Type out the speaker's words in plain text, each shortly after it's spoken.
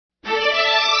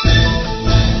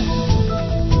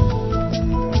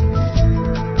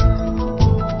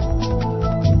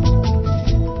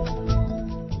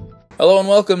Hello and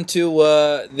welcome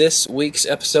to this week's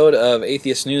episode of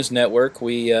Atheist News Network.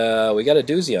 We got a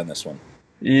doozy on this one.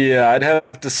 Yeah, I'd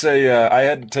have to say I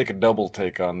had to take a double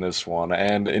take on this one.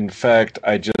 And in fact,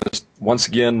 I just once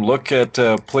again look at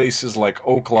places like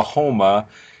Oklahoma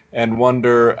and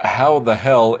wonder how the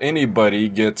hell anybody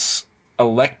gets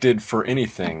elected for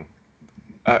anything.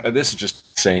 This is just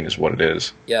insane, is what it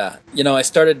is. Yeah, I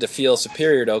started to feel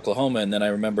superior to Oklahoma, and then I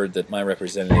remembered that my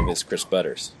representative is Chris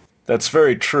Butters. That's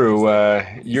very true.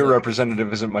 He's Your like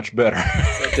representative isn't much better.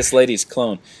 this lady's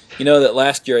clone. You know that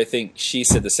last year I think she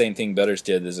said the same thing Butters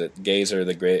did: is that gays are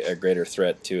a greater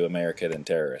threat to America than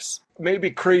terrorists.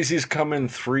 Maybe crazies come in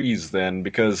threes then,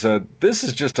 because this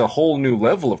is just a whole new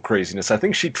level of craziness. I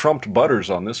think she trumped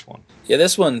Butters on this one. Yeah,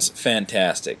 this one's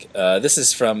fantastic. This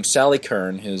is from Sally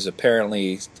Kern, who's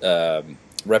apparently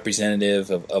representative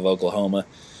of Oklahoma.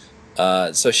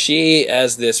 So she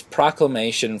has this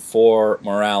proclamation for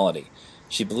morality.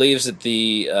 She believes that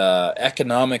the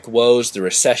economic woes, the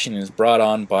recession, is brought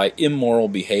on by immoral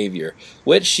behavior,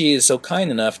 which she is so kind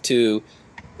enough to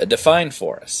define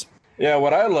for us. Yeah,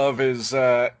 what I love is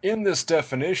in this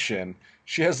definition,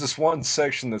 she has this one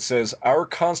section that says, "Our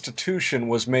Constitution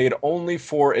was made only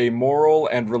for a moral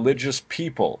and religious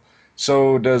people."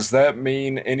 So does that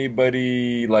mean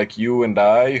anybody like you and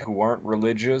I who aren't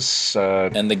religious,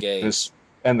 And the gays.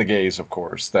 and the gays, of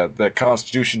course, that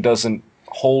Constitution doesn't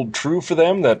hold true for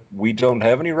them, that we don't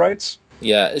have any rights?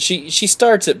 Yeah, she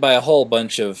starts it by a whole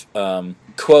bunch of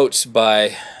quotes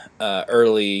by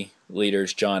early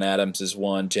leaders. John Adams is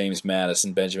one, James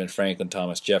Madison, Benjamin Franklin,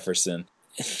 Thomas Jefferson,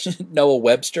 Noah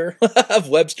Webster of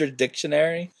Webster's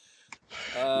Dictionary.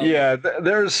 Yeah,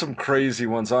 there's some crazy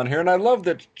ones on here, and I love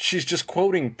that she's just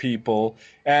quoting people,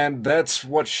 and that's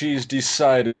what she's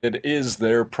decided is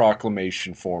their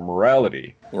proclamation for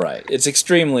morality. Right. It's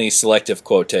extremely selective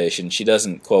quotation. She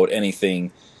doesn't quote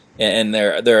anything, and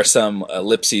there are some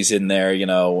ellipses in there,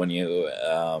 when you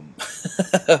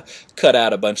cut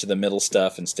out a bunch of the middle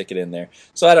stuff and stick it in there.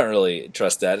 So I don't really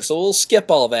trust that. So we'll skip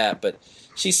all that, but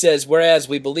she says, whereas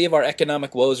we believe our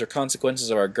economic woes are consequences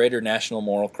of our greater national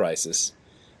moral crisis.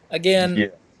 Again, Yeah.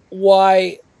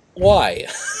 why? Why?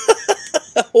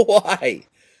 Why?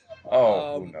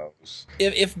 Oh, who knows?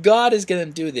 If God is going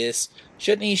to do this,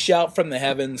 shouldn't he shout from the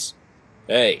heavens,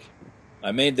 "Hey,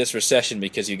 I made this recession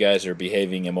because you guys are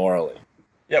behaving immorally"?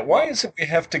 Yeah, why is it we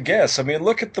have to guess? I mean,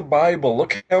 look at the Bible.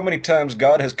 Look how many times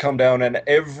God has come down and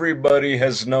everybody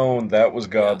has known that was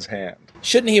Yeah. God's hand.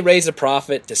 Shouldn't he raise a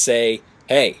prophet to say,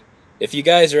 "Hey, if you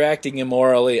guys are acting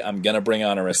immorally, I'm going to bring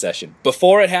on a recession"?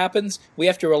 Before it happens, we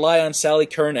have to rely on Sally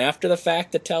Kern after the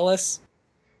fact to tell us?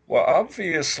 Well,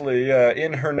 obviously,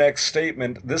 in her next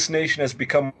statement, this nation has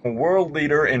become a world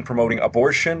leader in promoting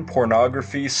abortion,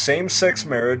 pornography, same-sex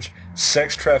marriage,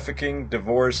 sex trafficking,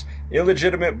 divorce,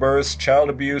 illegitimate births, child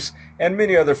abuse, and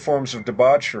many other forms of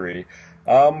debauchery.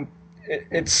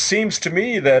 It seems to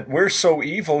me that we're so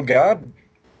evil, God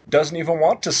doesn't even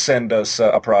want to send us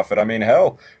a prophet. I mean,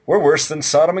 hell, we're worse than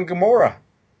Sodom and Gomorrah.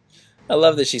 I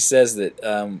love that she says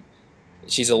that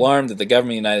she's alarmed that the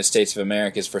government of the United States of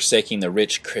America is forsaking the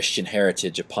rich Christian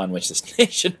heritage upon which this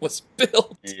nation was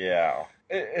built. Yeah.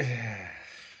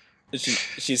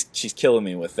 She's killing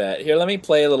me with that. Here, let me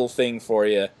play a little thing for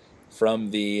you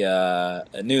from the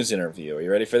news interview. Are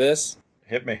you ready for this?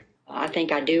 Hit me. I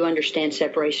think I do understand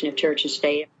separation of church and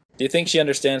state. Do you think she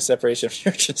understands separation of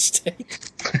church and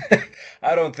state?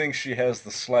 I don't think she has the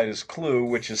slightest clue,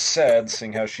 which is sad,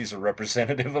 seeing how she's a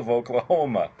representative of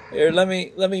Oklahoma. Here, let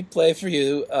me play for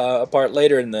you a part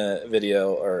later in the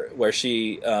video, or where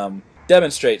she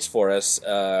demonstrates for us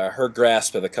her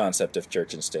grasp of the concept of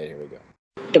church and state. Here we go.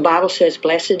 The Bible says,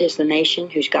 "Blessed is the nation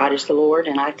whose God is the Lord,"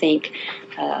 and I think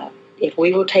if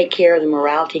we will take care of the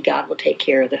morality, God will take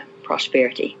care of the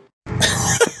prosperity.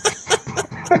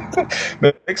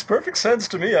 Makes perfect sense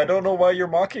to me. I don't know why you're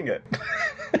mocking it.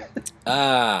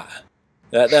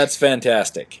 That's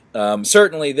fantastic.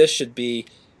 Certainly, this should be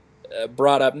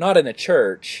brought up not in a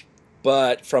church,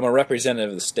 but from a representative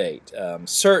of the state.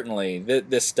 Certainly,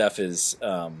 this stuff is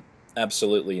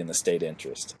absolutely in the state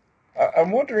interest.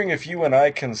 I'm wondering if you and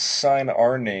I can sign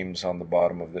our names on the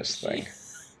bottom of this thing.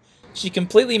 She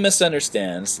completely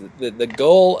misunderstands the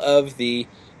goal of the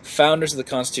founders of the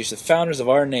Constitution, the founders of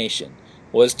our nation,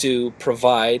 was to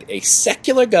provide a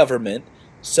secular government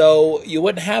so you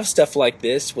wouldn't have stuff like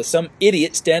this with some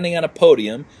idiot standing on a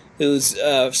podium whose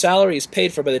salary is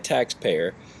paid for by the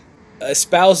taxpayer,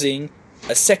 espousing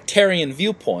a sectarian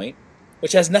viewpoint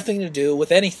which has nothing to do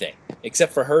with anything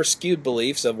except for her skewed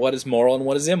beliefs of what is moral and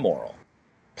what is immoral.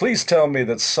 Please tell me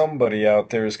that somebody out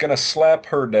there is going to slap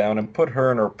her down and put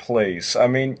her in her place. I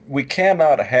mean, we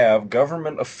cannot have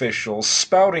government officials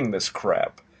spouting this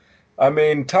crap. I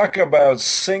mean, talk about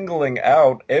singling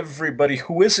out everybody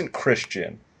who isn't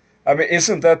Christian. I mean,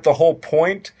 isn't that the whole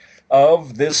point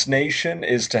of this nation,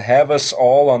 is to have us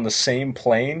all on the same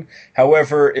plane?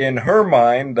 However, in her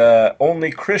mind,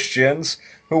 only Christians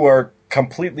who are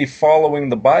completely following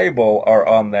the Bible are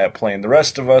on that plane. The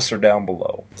rest of us are down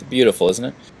below. It's beautiful,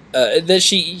 isn't it? That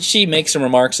she makes some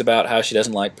remarks about how she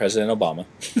doesn't like President Obama.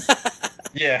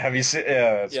 Yeah, have you seen?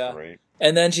 Yeah, that's Yeah. great.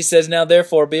 And then she says, "Now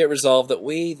therefore be it resolved that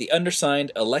we, the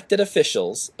undersigned elected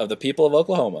officials of the people of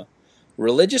Oklahoma,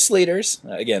 religious leaders,"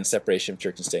 again, separation of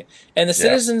church and state, "and the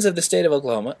citizens of the state of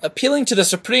Oklahoma, appealing to the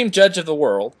supreme judge of the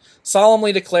world,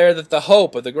 solemnly declare that the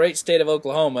hope of the great state of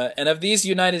Oklahoma and of these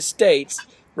United States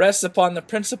rests upon the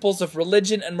principles of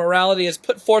religion and morality as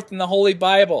put forth in the Holy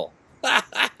Bible."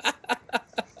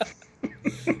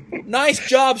 Nice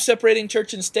job separating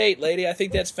church and state, lady. I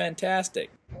think that's fantastic.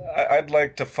 I'd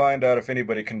like to find out if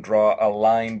anybody can draw a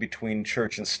line between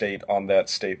church and state on that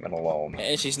statement alone.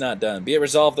 And she's not done. "Be it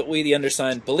resolved that we, the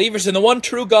undersigned, believers in the one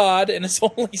true God and His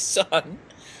only Son,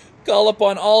 call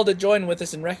upon all to join with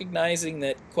us in recognizing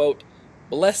that, quote,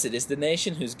 blessed is the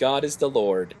nation whose God is the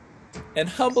Lord, and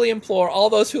humbly implore all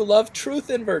those who love truth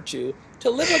and virtue to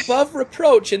live above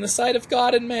reproach in the sight of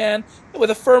God and man,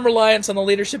 with a firm reliance on the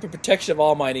leadership and protection of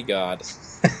Almighty God."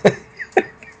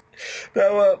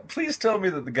 Now, please tell me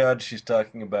that the god she's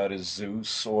talking about is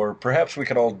Zeus, or perhaps we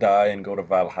could all die and go to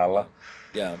Valhalla.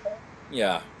 Yeah,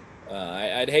 yeah.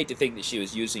 I'd hate to think that she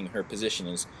was using her position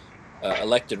as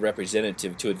elected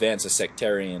representative to advance a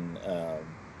sectarian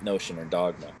notion or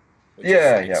dogma, which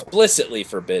is explicitly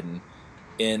forbidden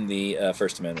in the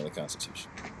First Amendment of the Constitution.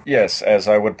 Yes, as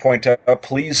I would point out,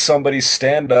 please somebody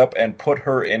stand up and put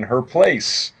her in her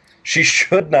place. She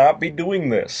should not be doing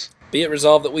this. "Be it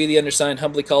resolved that we, the undersigned,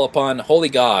 humbly call upon Holy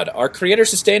God, our Creator,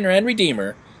 Sustainer, and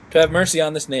Redeemer, to have mercy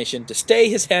on this nation, to stay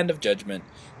His hand of judgment,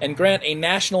 and grant a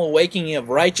national awakening of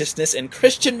righteousness and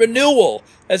Christian renewal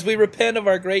as we repent of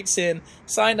our great sin,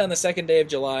 signed on the 2nd day of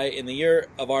July in the year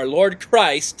of our Lord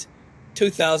Christ,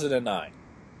 2009.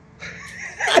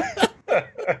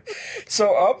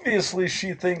 So obviously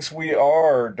she thinks we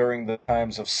are during the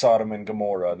times of Sodom and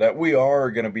Gomorrah, that we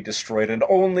are going to be destroyed, and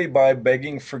only by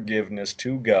begging forgiveness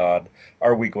to God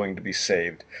are we going to be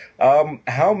saved.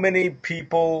 How many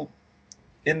people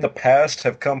in the past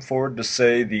have come forward to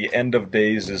say the end of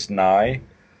days is nigh?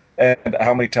 And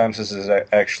how many times has this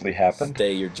actually happened?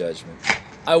 Stay your judgment.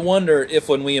 I wonder if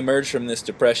when we emerge from this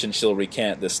depression, she'll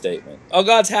recant this statement. Oh,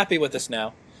 God's happy with us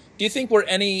now. Do you think we're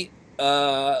any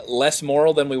less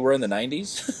moral than we were in the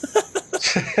 90s?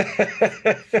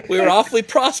 We were awfully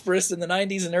prosperous in the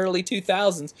 90s and early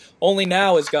 2000s. Only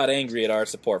now is God angry at our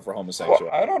support for homosexuality.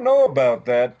 Well, I don't know about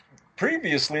that.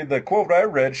 Previously, the quote I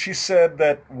read, she said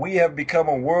that we have become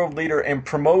a world leader in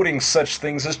promoting such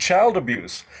things as child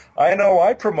abuse. I know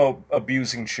I promote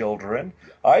abusing children.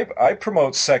 I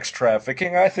promote sex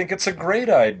trafficking. I think it's a great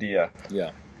idea. Yeah.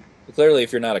 Clearly,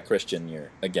 if you're not a Christian, you're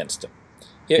against it.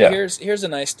 Here's a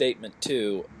nice statement,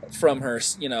 too, from her.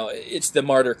 You know, it's the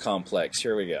martyr complex.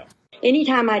 Here we go.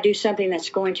 Anytime I do something that's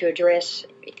going to address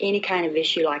any kind of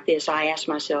issue like this, I ask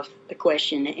myself the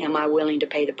question, am I willing to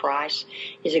pay the price?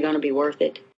 Is it going to be worth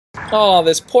it? Oh,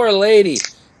 this poor lady.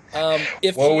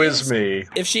 Woe is me.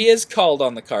 If she is called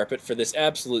on the carpet for this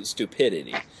absolute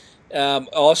stupidity,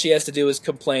 all she has to do is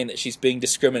complain that she's being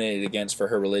discriminated against for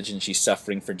her religion. She's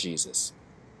suffering for Jesus.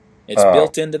 It's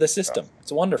built into the system.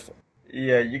 It's wonderful.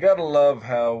 Yeah, you gotta love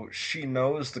how she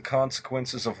knows the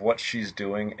consequences of what she's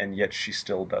doing, and yet she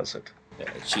still does it. Yeah,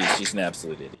 she's an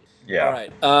absolute idiot. Yeah. All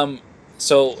right.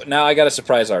 So now I got a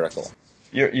surprise article.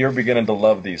 You're beginning to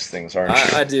love these things, aren't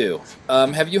you? I do.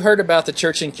 Have you heard about the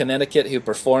church in Connecticut who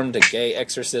performed a gay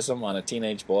exorcism on a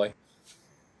teenage boy?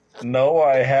 No,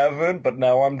 I haven't, but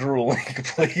now I'm drooling.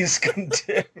 Please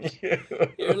continue. Here,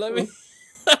 let me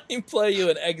play you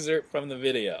an excerpt from the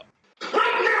video. Right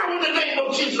now, in the name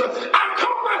of Jesus, I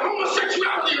call my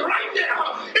homosexuality right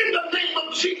now, in the name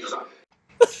of Jesus.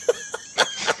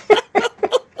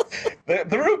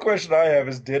 The real question I have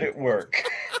is, did it work?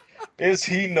 Is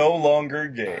he no longer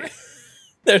gay?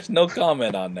 There's no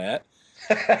comment on that.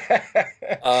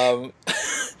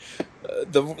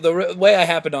 The way I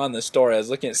happened on this story, I was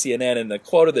looking at CNN, and the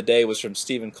quote of the day was from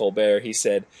Stephen Colbert. He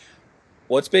said,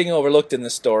 "What's being overlooked in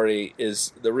this story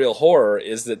is the real horror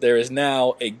is that there is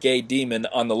now a gay demon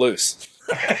on the loose."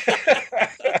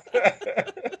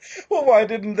 Well, why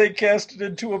didn't they cast it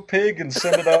into a pig and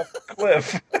send it off the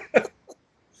cliff?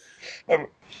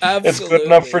 Absolutely. It's good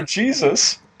enough for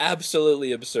Jesus.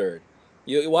 Absolutely absurd.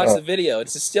 You watch the video;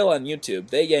 it's still on YouTube.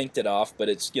 They yanked it off, but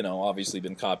it's obviously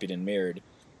been copied and mirrored.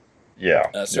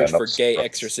 Search for "gay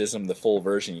exorcism," the full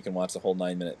version. You can watch the whole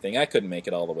 9-minute thing. I couldn't make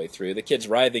it all the way through. The kid's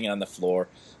writhing on the floor.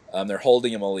 They're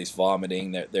holding him while he's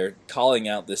vomiting. They're calling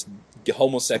out this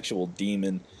homosexual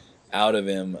demon out of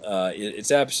him.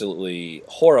 It's absolutely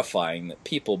horrifying that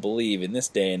people believe in this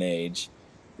day and age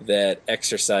that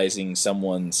exercising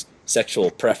someone's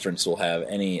sexual preference will have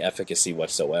any efficacy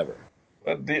whatsoever.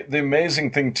 The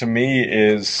amazing thing to me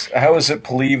is how is it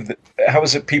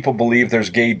people believe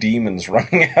there's gay demons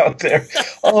running out there?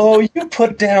 Oh, you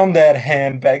put down that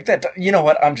handbag. You know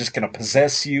what? I'm just going to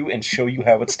possess you and show you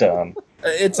how it's done.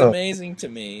 It's amazing to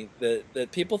me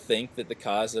that people think that the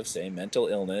cause of, say, mental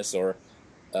illness or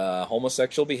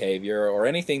homosexual behavior or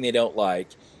anything they don't like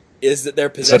is that they're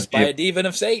possessed by a demon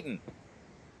of Satan.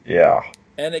 Yeah.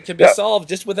 And it can be solved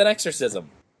just with an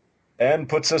exorcism. And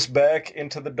puts us back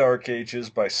into the Dark Ages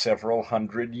by several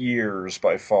hundred years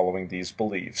by following these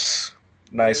beliefs.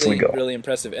 Nicely done. Really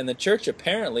impressive. And the church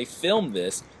apparently filmed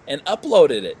this and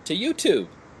uploaded it to YouTube.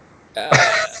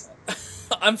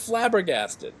 I'm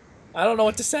flabbergasted. I don't know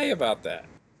what to say about that.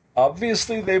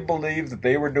 Obviously, they believed that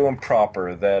they were doing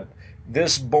proper, that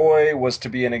this boy was to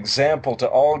be an example to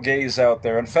all gays out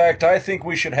there. In fact, I think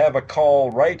we should have a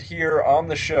call right here on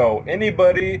the show.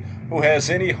 Anybody who has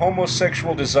any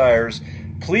homosexual desires,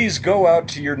 please go out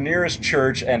to your nearest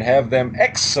church and have them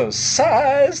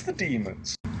exorcise the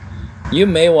demons. You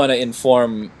may want to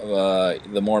inform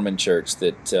the Mormon church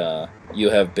that you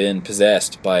have been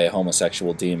possessed by a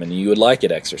homosexual demon and you would like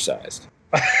it exorcised.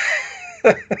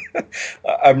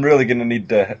 I'm really going to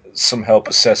need some help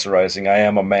accessorizing. I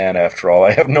am a man, after all.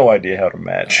 I have no idea how to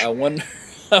match. I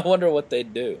wonder what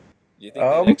they'd do. Do you think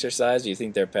they'd exercise? Do you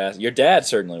think they're past? Your dad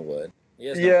certainly would. He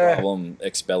has no problem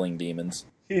expelling demons.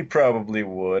 He probably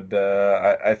would.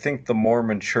 I think the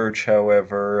Mormon church,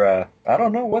 however, I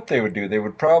don't know what they would do. They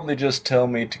would probably just tell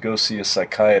me to go see a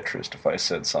psychiatrist if I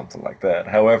said something like that.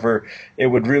 However, it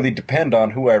would really depend on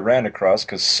who I ran across,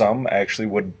 because some actually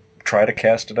would try to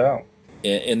cast it out.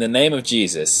 In the name of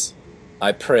Jesus,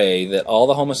 I pray that all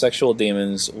the homosexual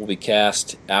demons will be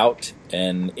cast out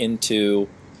and into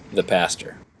the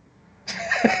pastor.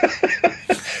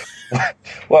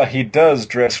 Well, he does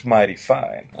dress mighty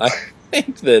fine. I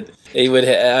think that he would.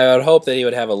 I would hope that he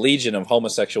would have a legion of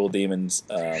homosexual demons.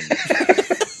 Well,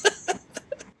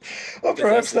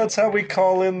 perhaps that's how we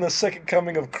call in the second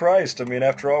coming of Christ. I mean,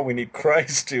 after all, we need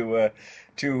Christ to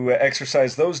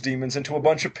exorcise those demons into a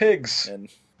bunch of pigs. And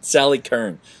Sally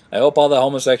Kern. I hope all the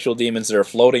homosexual demons that are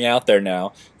floating out there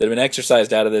now, that have been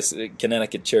exorcised out of this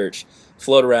Connecticut church,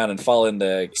 float around and fall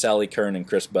into Sally Kern and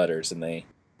Chris Butters, and they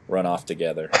run off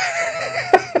together.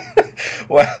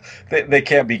 Well, they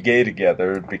can't be gay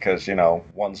together because,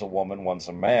 one's a woman, one's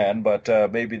a man, but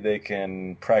maybe they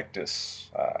can practice.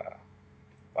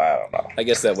 I don't know. I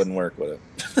guess that wouldn't work, would it?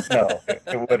 No,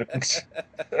 it wouldn't.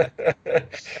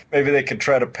 Maybe they could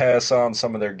try to pass on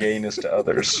some of their gayness to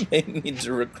others. They need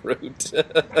to recruit.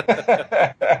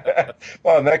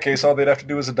 Well, in that case, all they'd have to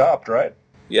do is adopt, right?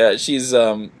 Yeah,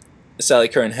 Sally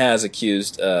Kern has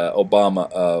accused Obama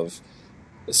of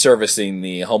servicing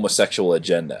the homosexual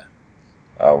agenda.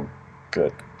 Oh,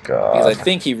 good God. Because I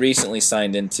think he recently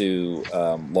signed into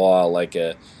law like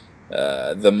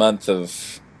the month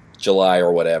of July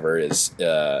or whatever is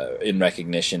in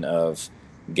recognition of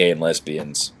gay and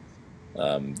lesbians,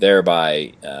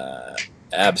 thereby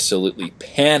absolutely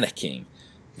panicking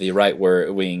the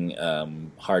right-wing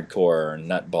hardcore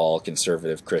nutball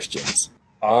conservative Christians.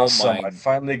 Awesome. I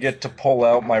finally get to pull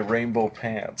out my rainbow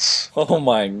pants. Oh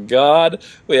my God.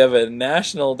 We have a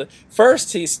national day.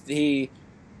 First he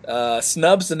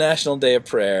snubs the National Day of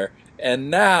Prayer,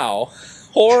 and now,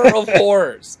 horror of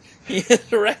horrors, he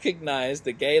has recognized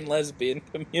the gay and lesbian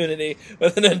community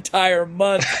with an entire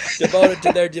month devoted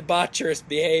to their debaucherous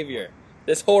behavior.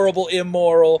 This horrible,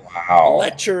 immoral,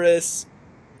 lecherous,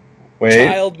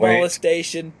 child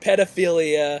molestation,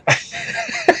 pedophilia,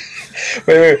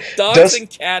 wait. Dogs and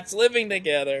cats living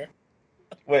together.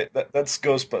 Wait, that's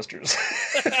Ghostbusters.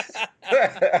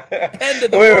 End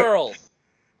of the world.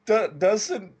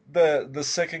 Doesn't the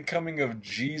second coming of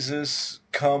Jesus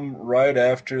come right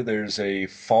after there's a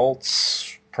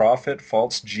false prophet,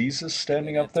 false Jesus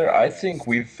standing up there? I think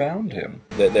we've found him.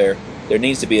 There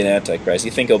needs to be an Antichrist.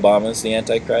 You think Obama's the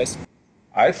Antichrist?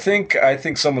 I think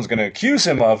someone's going to accuse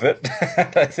him of it.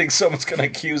 I think someone's going to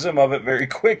accuse him of it very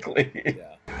quickly.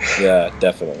 Yeah,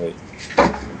 definitely.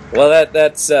 Well,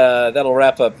 that'll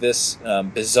wrap up this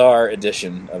bizarre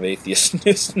edition of Atheist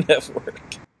News Network.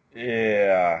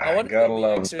 Yeah, I wonder gotta if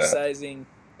love exercising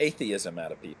atheism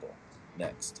out of people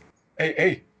next.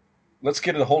 Hey, let's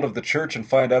get a hold of the church and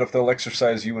find out if they'll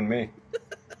exercise you and me.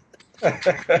 All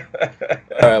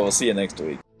right, we'll see you next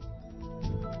week.